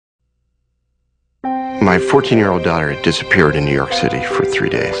My 14-year-old daughter had disappeared in New York City for 3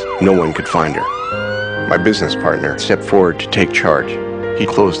 days. No one could find her. My business partner stepped forward to take charge. He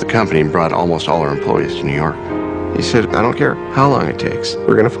closed the company and brought almost all our employees to New York. He said, I don't care how long it takes,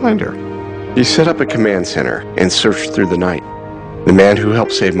 we're going to find her. He set up a command center and searched through the night. The man who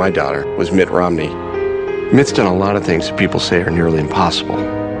helped save my daughter was Mitt Romney. Mitt's done a lot of things that people say are nearly impossible.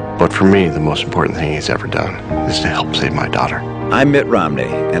 But for me, the most important thing he's ever done is to help save my daughter. I'm Mitt Romney,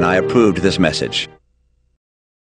 and I approved this message.